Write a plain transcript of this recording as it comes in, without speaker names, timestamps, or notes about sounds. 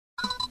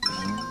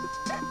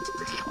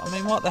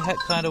mean, what the heck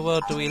kind of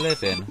world do we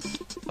live in?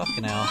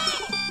 Fucking hell.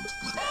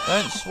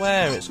 Don't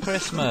swear, it's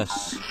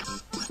Christmas.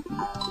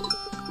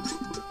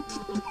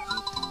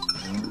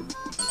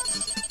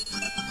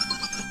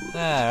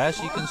 There, as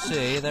you can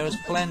see, there is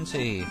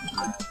plenty.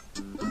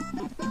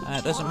 And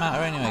it doesn't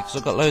matter anyway, because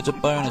I've got loads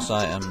of bonus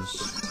items.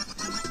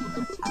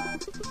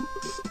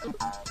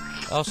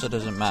 It also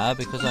doesn't matter,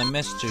 because I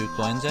missed 2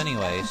 coins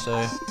anyway,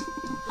 so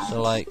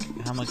like,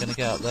 how am I going to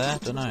get up there?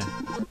 Dunno.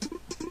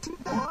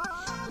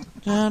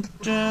 You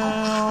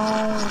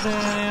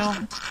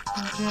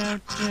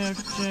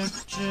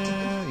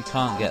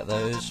can't get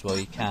those. Well,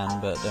 you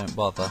can, but don't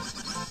bother.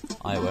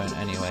 I won't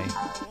anyway.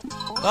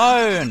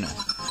 Bone!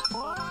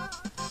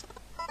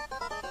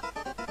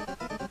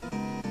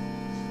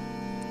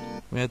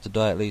 We had to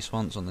die at least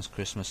once on this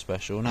Christmas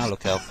special. Now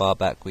look how far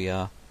back we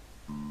are.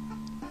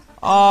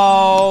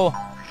 Oh!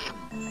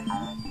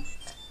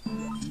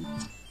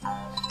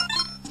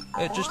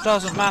 It just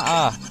doesn't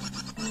matter.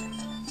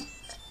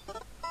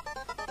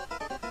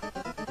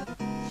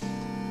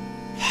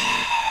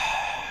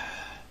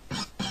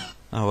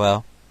 Oh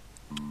well.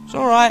 It's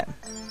alright.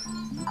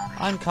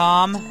 I'm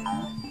calm.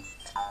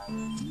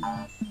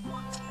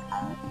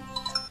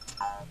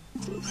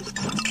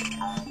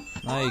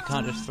 No, you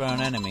can't just throw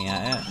an enemy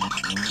at it.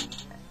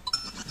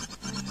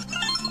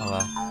 Oh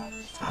well.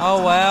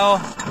 Oh well.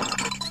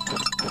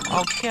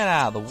 Oh, get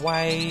out of the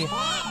way.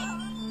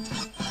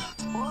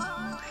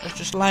 It's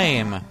just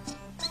lame.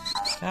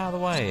 Get out of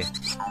the way.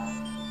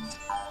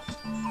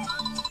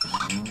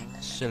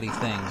 Silly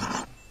thing.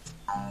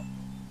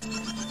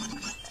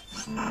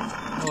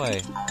 Go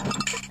away.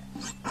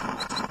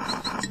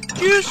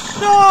 You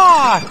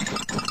suck!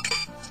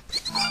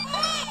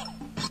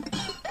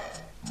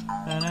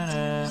 Na na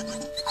na.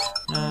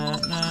 Na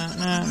na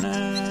na na.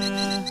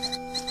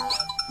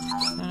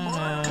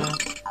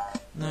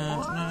 Na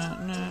na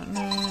na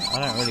na. I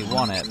don't really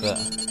want it, but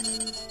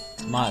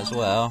might as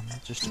well,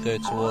 just to go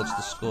towards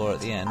the score at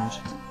the end,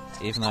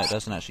 even though it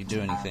doesn't actually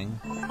do anything.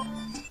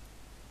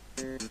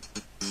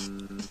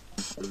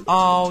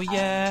 Oh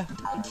yeah.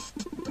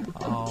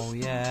 Oh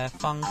yeah,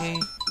 funky.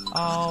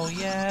 Oh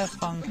yeah,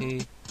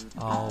 funky.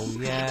 Oh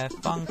yeah,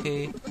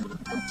 funky.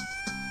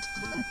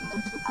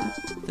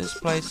 This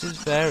place is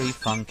very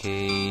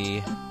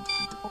funky.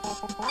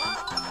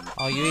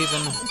 Are you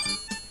even...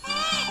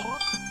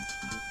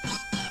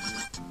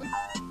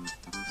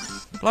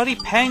 Bloody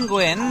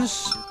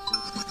penguins!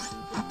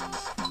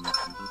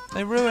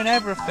 They ruin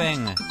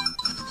everything.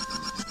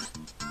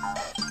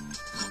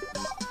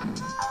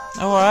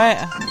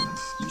 Alright.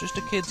 It's just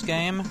a kid's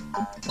game.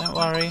 Don't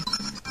worry.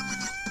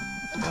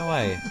 Go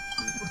away.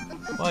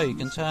 Well, you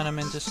can turn them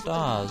into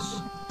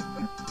stars.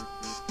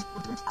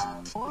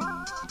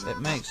 It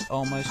makes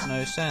almost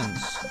no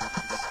sense.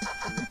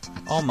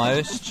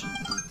 Almost.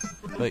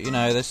 But you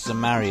know, this is a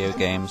Mario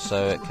game,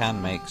 so it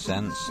can make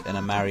sense in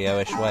a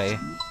Mario-ish way.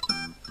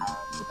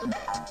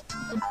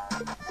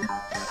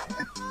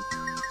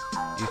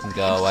 You can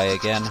go away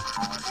again.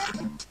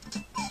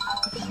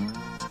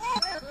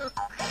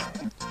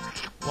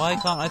 Why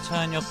can't I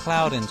turn your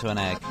cloud into an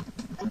egg?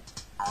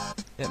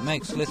 It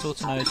makes little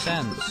to no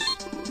sense.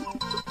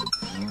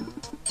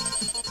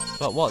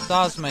 But what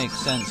does make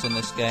sense in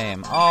this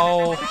game?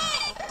 Oh!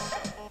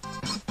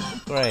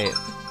 Great.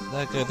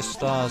 There go the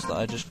stars that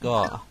I just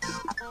got.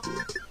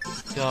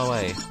 Go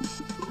away.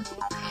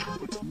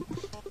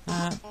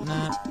 Na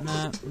na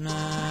na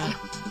na.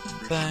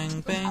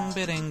 Bang bang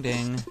bidding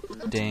ding.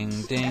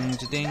 Ding ding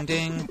ding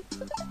ding.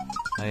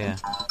 Oh yeah.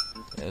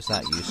 It was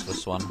that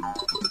useless one.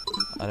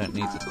 I don't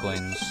need the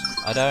coins.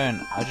 I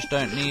just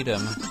don't need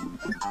them.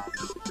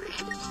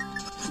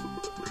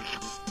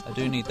 I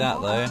do need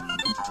that though.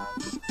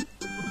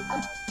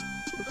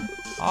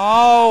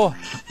 Oh!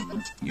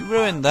 You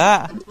ruined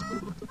that!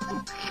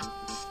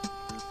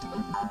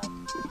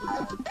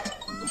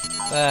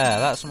 There,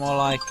 that's more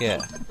like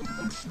it.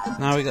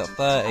 Now we got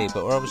 30,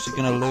 but we're obviously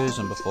going to lose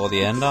them before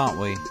the end, aren't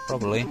we?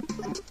 Probably.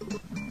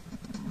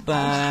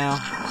 Bow.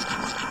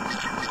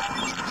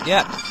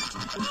 Yep.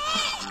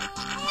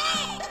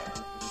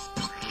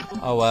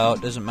 Oh well,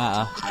 it doesn't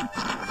matter.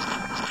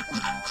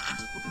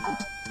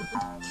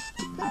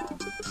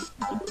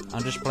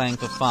 I'm just playing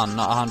for fun,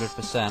 not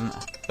 100%,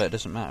 but it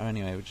doesn't matter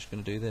anyway, we're just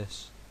going to do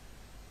this.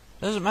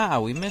 Doesn't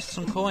matter, we missed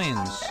some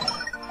coins.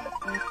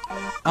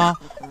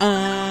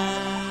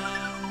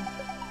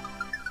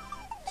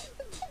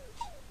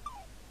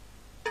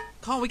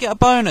 Can't we get a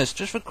bonus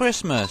just for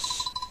Christmas?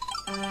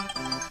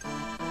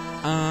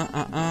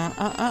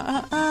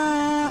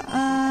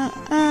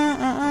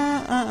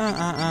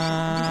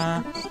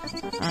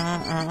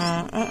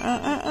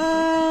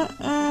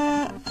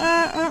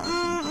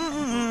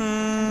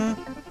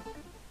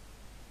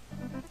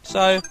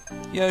 So,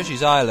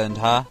 Yoshi's Island,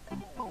 huh?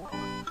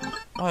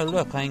 Oh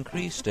look, I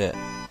increased it.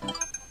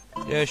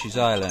 Yoshi's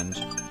Island.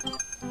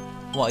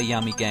 What a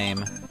yummy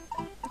game.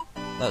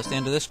 That's the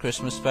end of this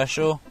Christmas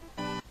special.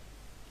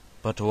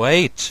 But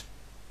wait!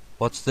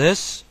 What's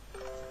this?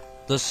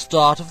 The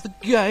start of the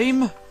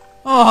game?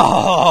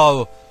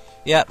 Oh!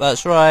 Yep,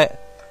 that's right.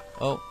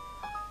 Oh.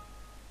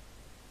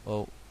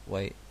 Oh,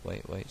 wait.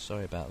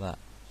 Sorry about that.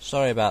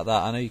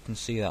 I know you can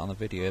see that on the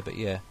video, but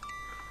yeah.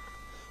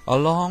 A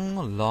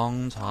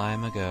long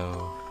time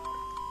ago.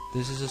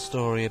 This is a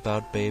story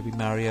about baby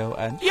Mario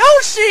and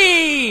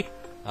Yoshi!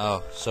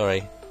 Oh,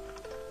 sorry.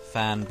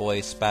 Fanboy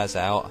spaz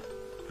out.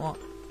 What?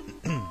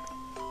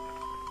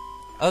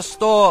 A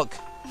stork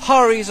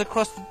hurries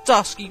across the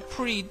dusky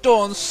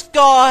pre-dawn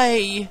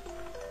sky!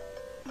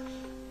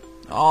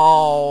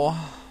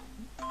 Oh,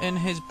 in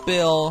his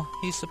bill,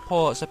 he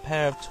supports a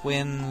pair of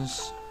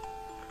twins.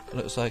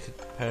 Looks like a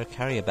pair of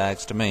carrier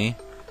bags to me.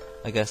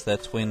 I guess they're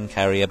twin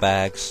carrier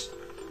bags.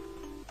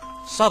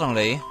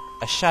 Suddenly,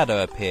 a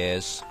shadow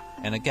appears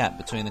in a gap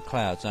between the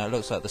clouds. Now it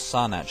looks like the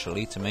sun,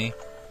 actually, to me.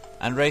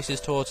 And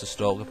races towards the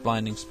stork with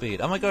blinding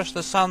speed. Oh my gosh,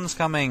 the sun's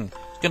coming!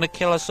 It's gonna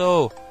kill us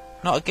all!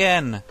 Not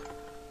again!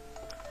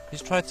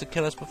 He's tried to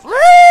kill us before.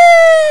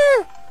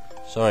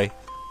 Sorry.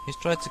 He's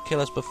tried to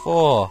kill us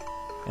before.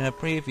 In a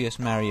previous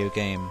Mario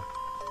game.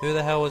 Who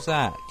the hell was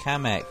that?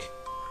 Kamek.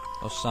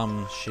 Or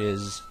some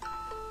shiz.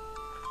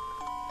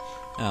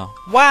 Oh.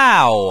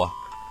 Wow!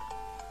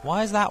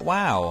 Why is that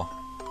wow?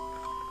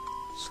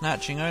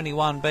 Snatching only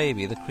one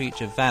baby, the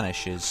creature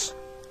vanishes.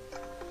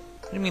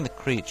 What do you mean the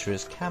creature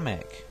is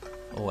Kamek?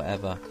 Or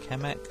whatever.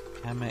 Kamek?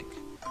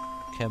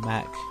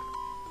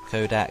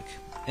 Kodak.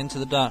 Into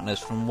the darkness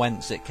from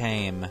whence it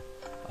came.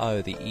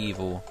 Oh, the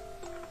evil.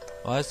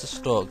 Why has the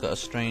stork got a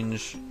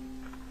strange,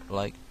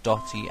 like,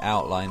 dotty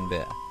outline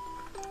bit?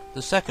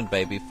 The second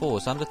baby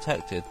falls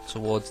undetected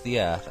towards the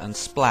earth and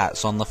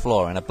splats on the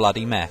floor in a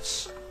bloody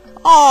mess.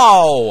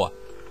 Oh!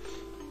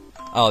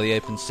 Oh, the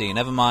open sea.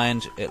 Never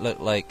mind. It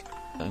looked like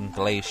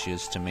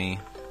glaciers to me.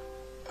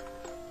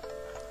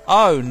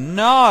 Oh,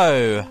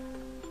 no!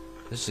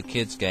 This is a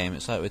kid's game.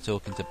 It's like we're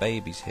talking to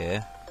babies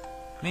here.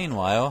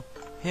 Meanwhile,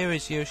 here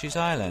is Yoshi's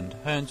Island,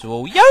 home to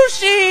all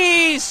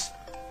Yoshis!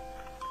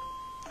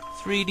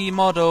 3D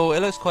model. It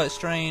looks quite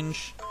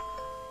strange.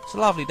 It's a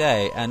lovely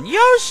day, and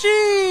Yoshi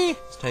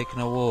is taking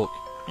a walk.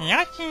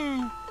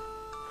 Yoshi!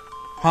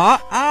 Huh?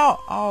 Ow!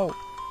 Oh!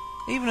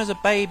 Even as a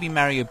baby,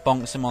 Mario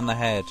bonks him on the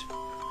head.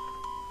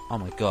 Oh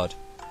my god.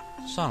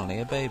 Suddenly,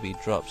 a baby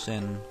drops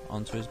in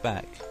onto his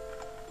back.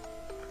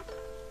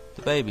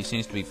 The baby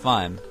seems to be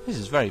fine. This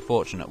is very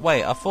fortunate.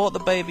 Wait, I thought the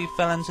baby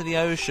fell into the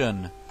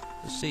ocean.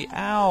 The sea.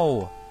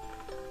 Ow!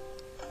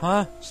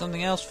 Huh?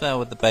 Something else fell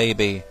with the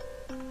baby.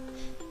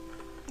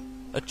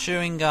 A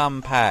chewing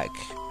gum pack.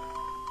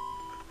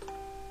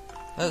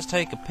 Let's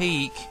take a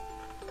peek.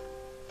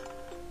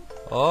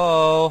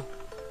 Oh!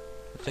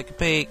 Let's take a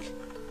peek.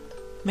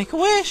 Make a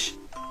wish!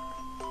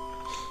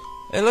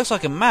 It looks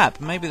like a map.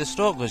 Maybe the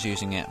stork was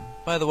using it.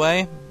 By the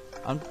way,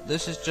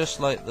 this is just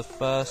like the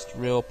first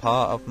real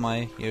part of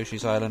my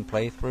Yoshi's Island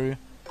playthrough.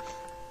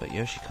 But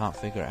Yoshi can't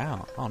figure it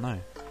out. Oh no.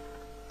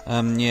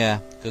 Yeah,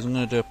 because I'm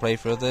going to do a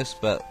playthrough of this,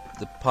 but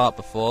the part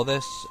before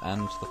this,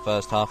 and the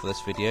first half of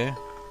this video,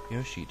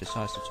 Yoshi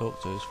decides to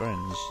talk to his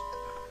friends.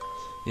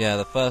 Yeah,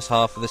 the first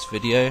half of this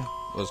video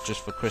was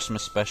just for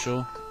Christmas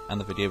special, and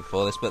the video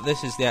before this, but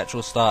this is the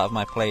actual start of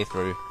my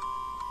playthrough.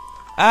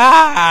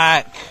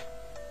 Ack!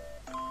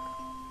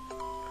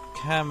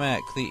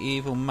 Kamek, the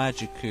evil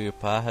Magic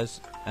Koopa,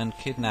 and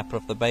kidnapper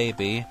of the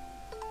baby,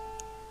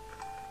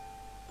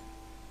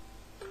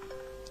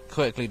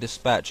 quickly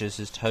dispatches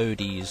his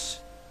toadies.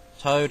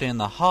 Toad in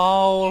the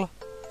hole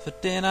for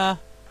dinner.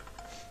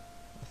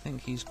 I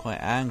think he's quite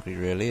angry,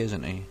 really,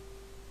 isn't he?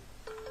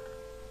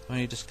 When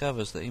he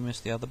discovers that he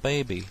missed the other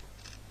baby.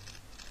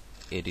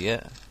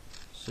 Idiot.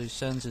 So he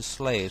sends his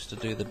slaves to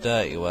do the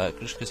dirty work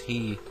just because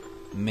he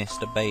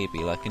missed a baby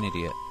like an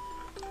idiot.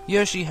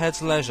 Yoshi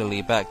heads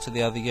leisurely back to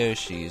the other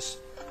Yoshis.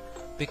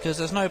 Because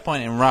there's no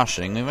point in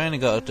rushing, we've only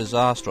got a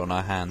disaster on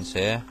our hands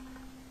here.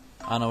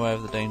 Unaware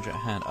of the danger at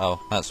hand.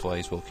 Oh, that's why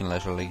he's walking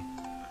leisurely.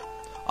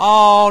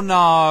 Oh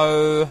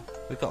no!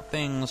 We've got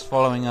things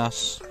following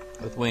us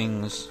with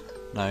wings.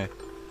 No,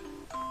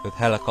 with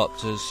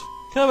helicopters.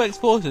 Kamek's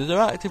forces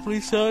are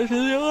actively searching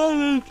the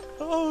island.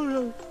 Oh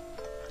no!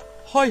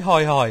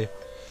 Hi.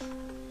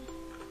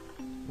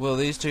 Will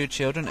these two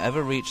children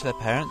ever reach their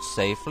parents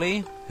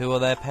safely? Who are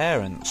their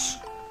parents?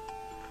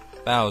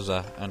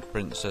 Bowser and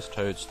Princess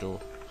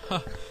Toadstool.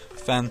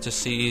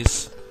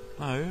 Fantasies.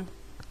 No.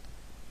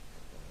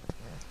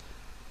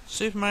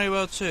 Super Mario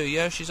World 2,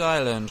 Yoshi's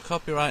Island,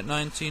 copyright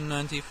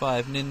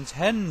 1995,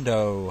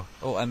 Nintendo.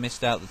 Oh, I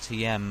missed out the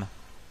TM.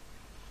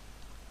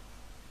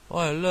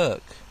 Oh,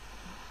 look.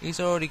 He's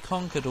already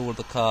conquered all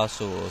the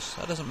castles.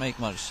 That doesn't make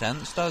much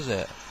sense, does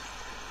it?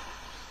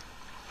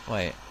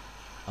 Wait.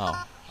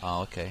 Oh,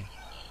 okay.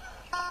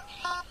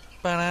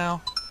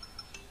 Ba-now.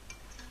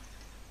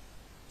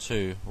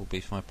 2 will be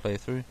for my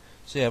playthrough.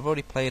 So yeah, I've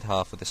already played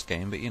half of this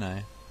game, but you know,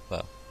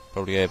 well,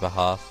 probably over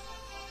half.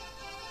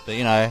 But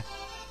you know,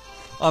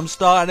 I'm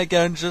starting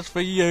again just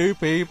for you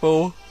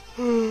people.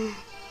 This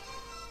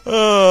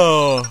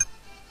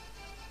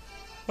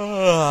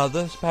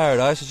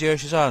paradise is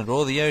Yoshi's Island, where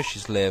all the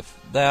Yoshis live.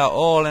 They are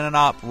all in an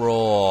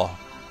uproar.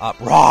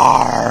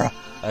 Uproar!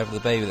 Over the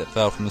baby that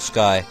fell from the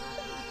sky.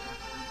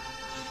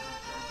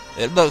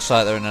 It looks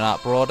like they're in an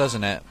uproar,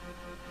 doesn't it?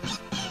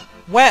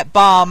 Wet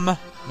bum!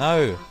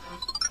 No.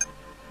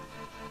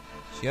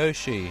 It's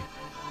Yoshi.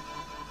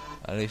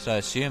 At least I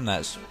assume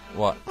that's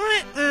what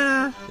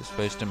it's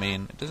supposed to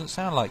mean. It doesn't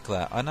sound like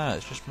that. I know,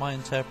 it's just my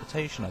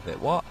interpretation of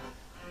it. What?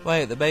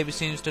 Wait, the baby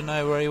seems to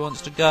know where he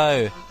wants to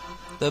go.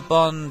 The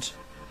bond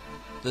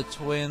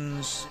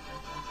between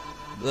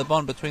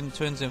the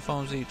twins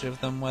informs each of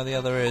them where the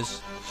other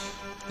is.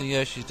 The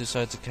Yoshis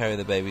decide to carry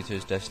the baby to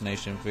his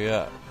destination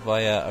via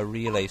a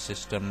relay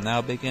system.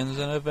 Now begins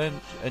a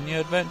new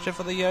adventure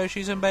for the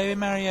Yoshis and baby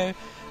Mario.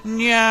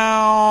 Meow!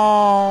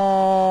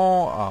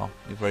 Oh,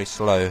 you're very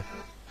slow.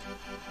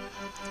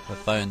 The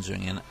phone's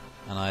ringing,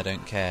 and I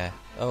don't care.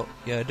 Oh,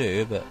 yeah, I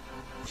do, but...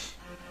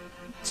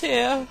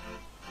 Tear!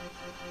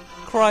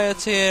 Cry a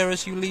tear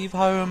as you leave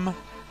home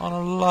on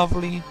a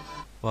lovely...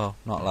 Well,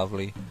 not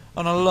lovely.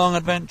 On a long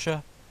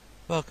adventure.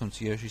 Welcome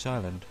to Yoshi's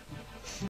Island.